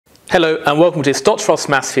Hello and welcome to this Dr. Frost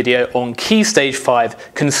Maths video on Key Stage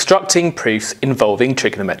 5 constructing proofs involving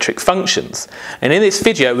trigonometric functions. And in this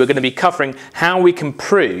video we're going to be covering how we can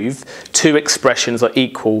prove two expressions are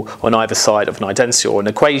equal on either side of an identity or an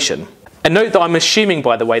equation. And note that I'm assuming,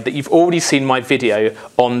 by the way, that you've already seen my video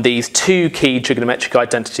on these two key trigonometric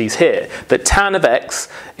identities here, that tan of x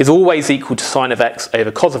is always equal to sine of x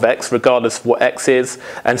over cos of x, regardless of what x is,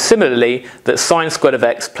 and similarly that sine squared of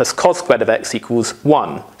x plus cos squared of x equals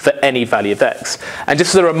 1 for any value of x. And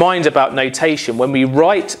just as a reminder about notation, when we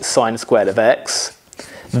write sine squared of x,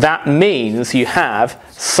 that means you have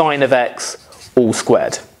sine of x all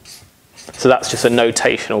squared. So that's just a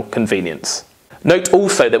notational convenience. Note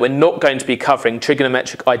also that we're not going to be covering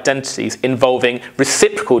trigonometric identities involving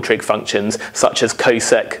reciprocal trig functions such as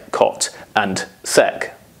cosec, cot and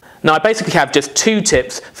sec. Now I basically have just two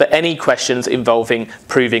tips for any questions involving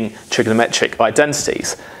proving trigonometric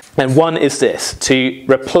identities. And one is this, to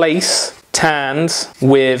replace tans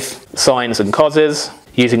with sines and coses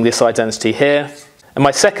using this identity here. And my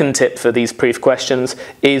second tip for these proof questions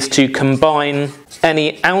is to combine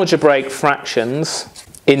any algebraic fractions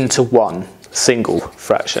into one single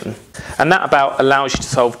fraction. And that about allows you to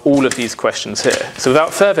solve all of these questions here. So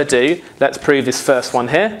without further ado, let's prove this first one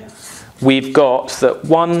here. We've got that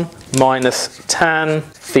 1 minus tan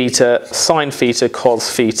theta sine theta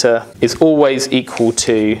cos theta is always equal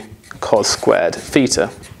to cos squared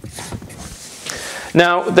theta.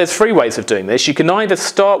 Now, there's three ways of doing this. You can either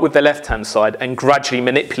start with the left-hand side and gradually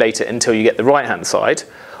manipulate it until you get the right-hand side,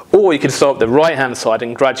 or you could start with the right-hand side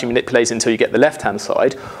and gradually manipulate it until you get the left-hand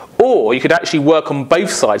side, or you could actually work on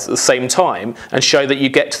both sides at the same time and show that you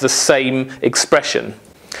get to the same expression.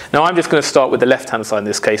 Now I'm just going to start with the left-hand side in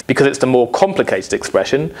this case because it's the more complicated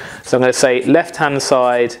expression. So I'm going to say left-hand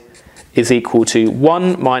side is equal to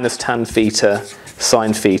 1 minus tan theta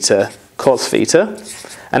sine theta cos theta.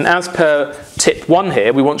 And as per tip 1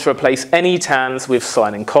 here, we want to replace any tans with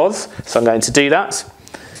sine and cos. So I'm going to do that.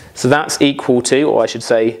 So that's equal to, or I should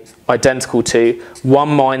say identical to, 1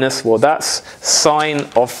 minus, well that's sine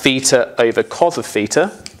of theta over cos of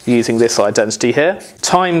theta, using this identity here,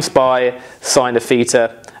 times by sine of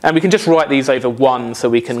theta, and we can just write these over 1 so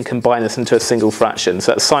we can combine this into a single fraction.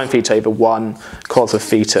 So that's sine theta over 1, cos of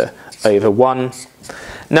theta over 1.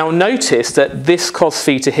 Now notice that this cos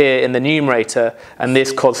theta here in the numerator and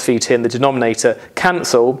this cos theta in the denominator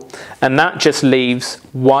cancel, and that just leaves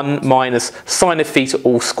 1 minus sine of theta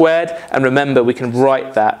all squared, and remember we can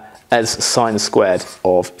write that as sine squared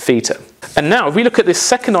of theta. And now if we look at this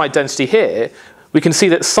second identity here, we can see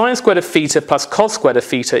that sine squared of theta plus cos squared of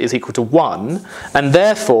theta is equal to 1, and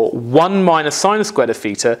therefore 1 minus sine squared of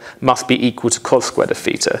theta must be equal to cos squared of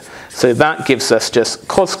theta. So that gives us just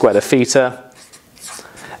cos squared of theta,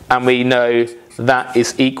 and we know that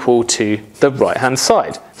is equal to the right-hand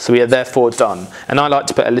side. So we are therefore done. And I like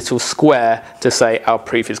to put a little square to say our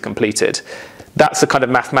proof is completed. That's the kind of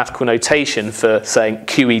mathematical notation for saying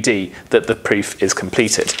QED, that the proof is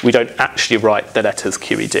completed. We don't actually write the letters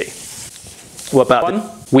QED. What about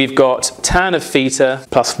 1? We've got tan of theta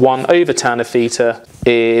plus 1 over tan of theta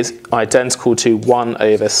is identical to 1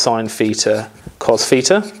 over sine theta cos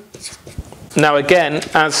theta. Now again,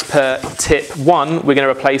 as per tip 1, we're going to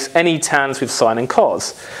replace any tans with sine and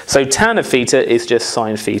cos. So tan of theta is just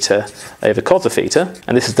sine theta over cos of theta,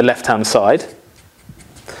 and this is the left-hand side.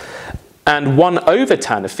 And 1 over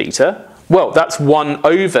tan of theta, well, that's 1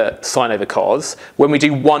 over sine over cos. When we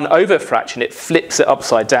do 1 over fraction, it flips it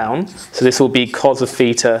upside down. So this will be cos of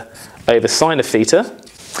theta over sine of theta.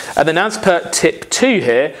 And then as per tip 2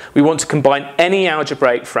 here, we want to combine any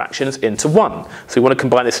algebraic fractions into 1. So we want to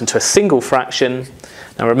combine this into a single fraction.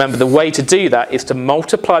 Now remember, the way to do that is to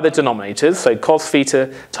multiply the denominators. So cos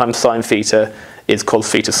theta times sine theta is cos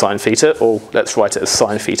theta sine theta, or let's write it as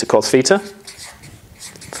sine theta cos theta.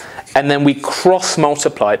 And then we cross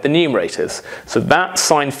multiply the numerators. So that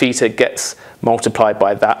sine theta gets multiplied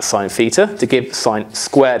by that sine theta to give sine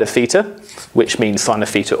squared of theta, which means sine of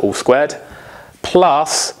theta all squared,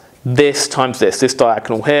 plus this times this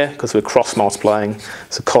diagonal here, because we're cross multiplying,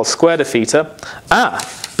 so cos squared of theta.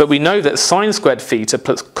 But we know that sine squared theta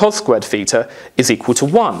plus cos squared theta is equal to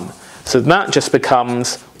 1. So that just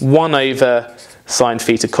becomes 1 over sine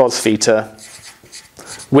theta cos theta,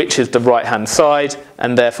 which is the right-hand side,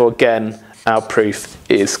 and therefore again our proof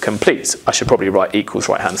is complete. I should probably write equals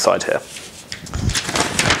right-hand side here.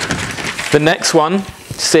 The next one,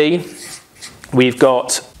 C, we've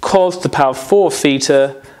got cos to the power of 4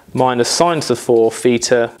 theta minus sine to the 4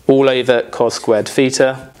 theta all over cos squared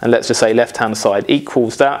theta, and let's just say left-hand side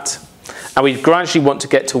equals that. And we gradually want to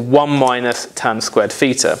get to 1 minus tan squared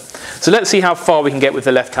theta. So let's see how far we can get with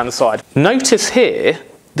the left-hand side. Notice here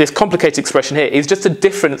this complicated expression here is just a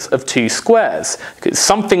difference of two squares. It's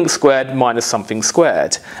something squared minus something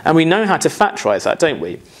squared. And we know how to factorise that, don't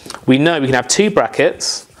we? We know we can have two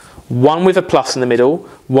brackets, one with a plus in the middle,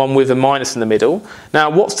 one with a minus in the middle. Now,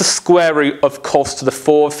 what's the square root of cos to the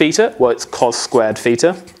 4 of theta? Well, it's cos squared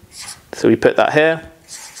theta. So we put that here.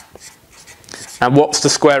 And what's the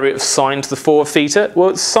square root of sine to the 4 of theta?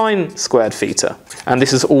 Well, it's sine squared theta. And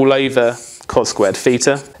this is all over cos squared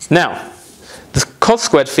theta. Now, the cos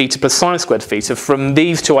squared theta plus sine squared theta, from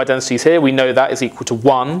these two identities here, we know that is equal to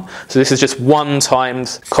 1. So this is just 1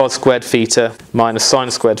 times cos squared theta minus sine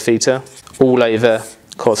squared theta, all over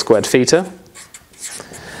cos squared theta.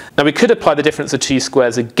 Now we could apply the difference of two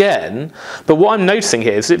squares again, but what I'm noticing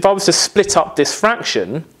here is if I was to split up this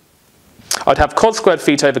fraction, I'd have cos squared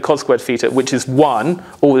theta over cos squared theta, which is 1.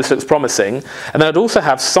 All this looks promising. And then I'd also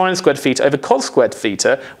have sine squared theta over cos squared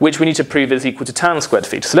theta, which we need to prove is equal to tan squared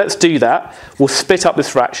theta. So let's do that. We'll split up this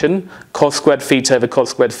fraction. Cos squared theta over cos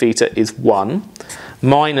squared theta is 1.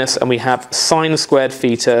 Minus, and we have sine squared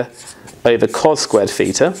theta over cos squared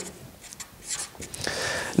theta.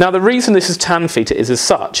 Now the reason this is tan theta is as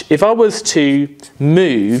such. If I was to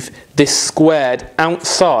move this squared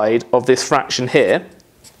outside of this fraction here,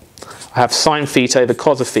 I have sine theta over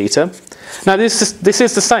cos of theta. Now this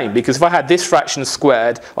is the same, because if I had this fraction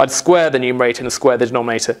squared, I'd square the numerator and square the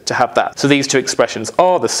denominator to have that. So these two expressions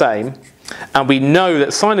are the same, and we know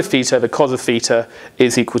that sine of theta over cos of theta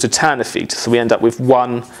is equal to tan of theta. So we end up with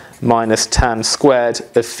 1 minus tan squared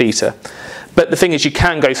of theta. But the thing is, you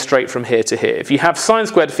can go straight from here to here. If you have sine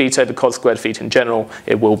squared theta over cos squared theta in general,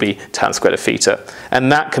 it will be tan squared of theta.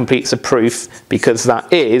 And that completes the proof, because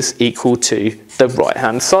that is equal to the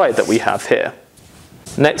right-hand side that we have here.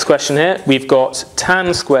 Next question here, we've got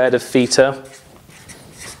tan squared of theta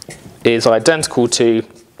is identical to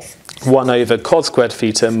 1 over cos squared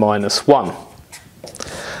theta minus 1.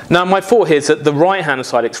 Now my thought here is that the right-hand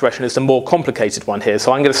side expression is the more complicated one here,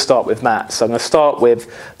 so I'm going to start with that. So I'm going to start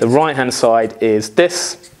with the right-hand side is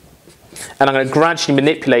this, and I'm going to gradually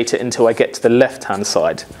manipulate it until I get to the left-hand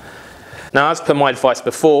side. Now, as per my advice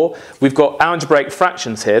before, we've got algebraic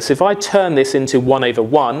fractions here, so if I turn this into 1 over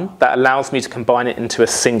 1, that allows me to combine it into a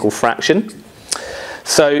single fraction.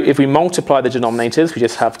 So if we multiply the denominators, we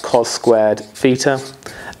just have cos squared theta,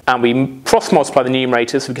 and we cross-multiply the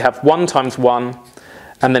numerators, we have 1 times 1,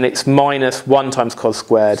 and then it's minus 1 times cos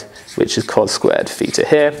squared, which is cos squared theta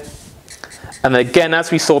here. And then again,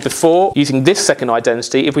 as we saw before, using this second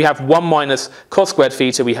identity, if we have 1 minus cos squared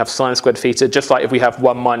theta, we have sine squared theta, just like if we have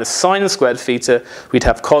 1 minus sine squared theta, we'd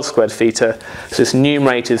have cos squared theta. So this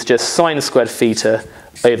numerator is just sine squared theta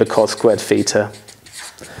over cos squared theta.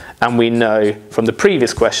 And we know from the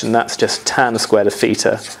previous question, that's just tan squared of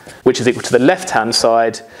theta, which is equal to the left-hand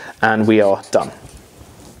side, and we are done.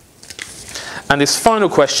 And this final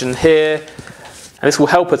question here, and this will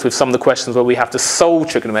help us with some of the questions where we have to solve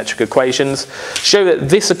trigonometric equations, show that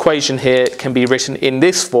this equation here can be written in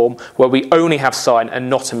this form where we only have sine and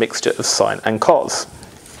not a mixture of sine and cos.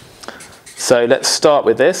 So let's start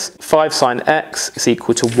with this. 5 sine x is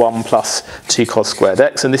equal to 1 plus 2 cos squared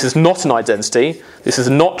x. And this is not an identity. This is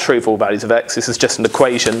not true for all values of x. This is just an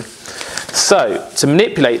equation. So to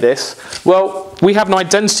manipulate this, well, we have an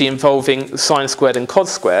identity involving sine squared and cos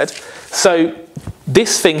squared. So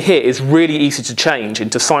this thing here is really easy to change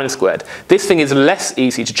into sine squared. This thing is less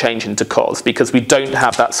easy to change into cos because we don't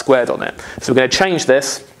have that squared on it. So we're going to change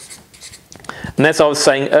this. And as I was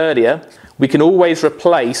saying earlier, we can always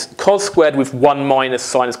replace cos squared with 1 minus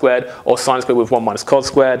sine squared, or sine squared with 1 minus cos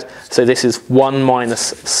squared. So this is 1 minus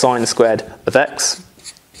sine squared of x.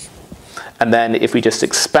 And then if we just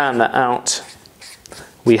expand that out,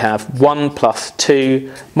 we have 1 plus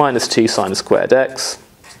 2 minus 2 sine squared x.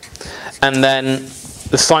 And then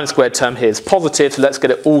the sine squared term here is positive, so let's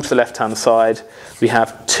get it all to the left-hand side. We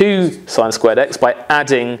have 2 sine squared x by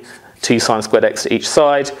adding 2 sine squared x to each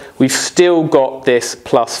side. We've still got this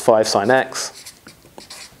plus 5 sine x.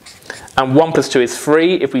 And 1 plus 2 is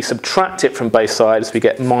 3. If we subtract it from both sides, we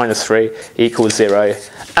get minus 3 equals 0.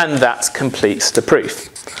 And that completes the proof.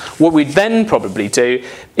 What we'd then probably do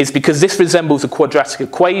is, because this resembles a quadratic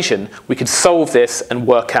equation, we could solve this and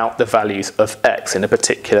work out the values of x in a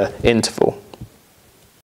particular interval.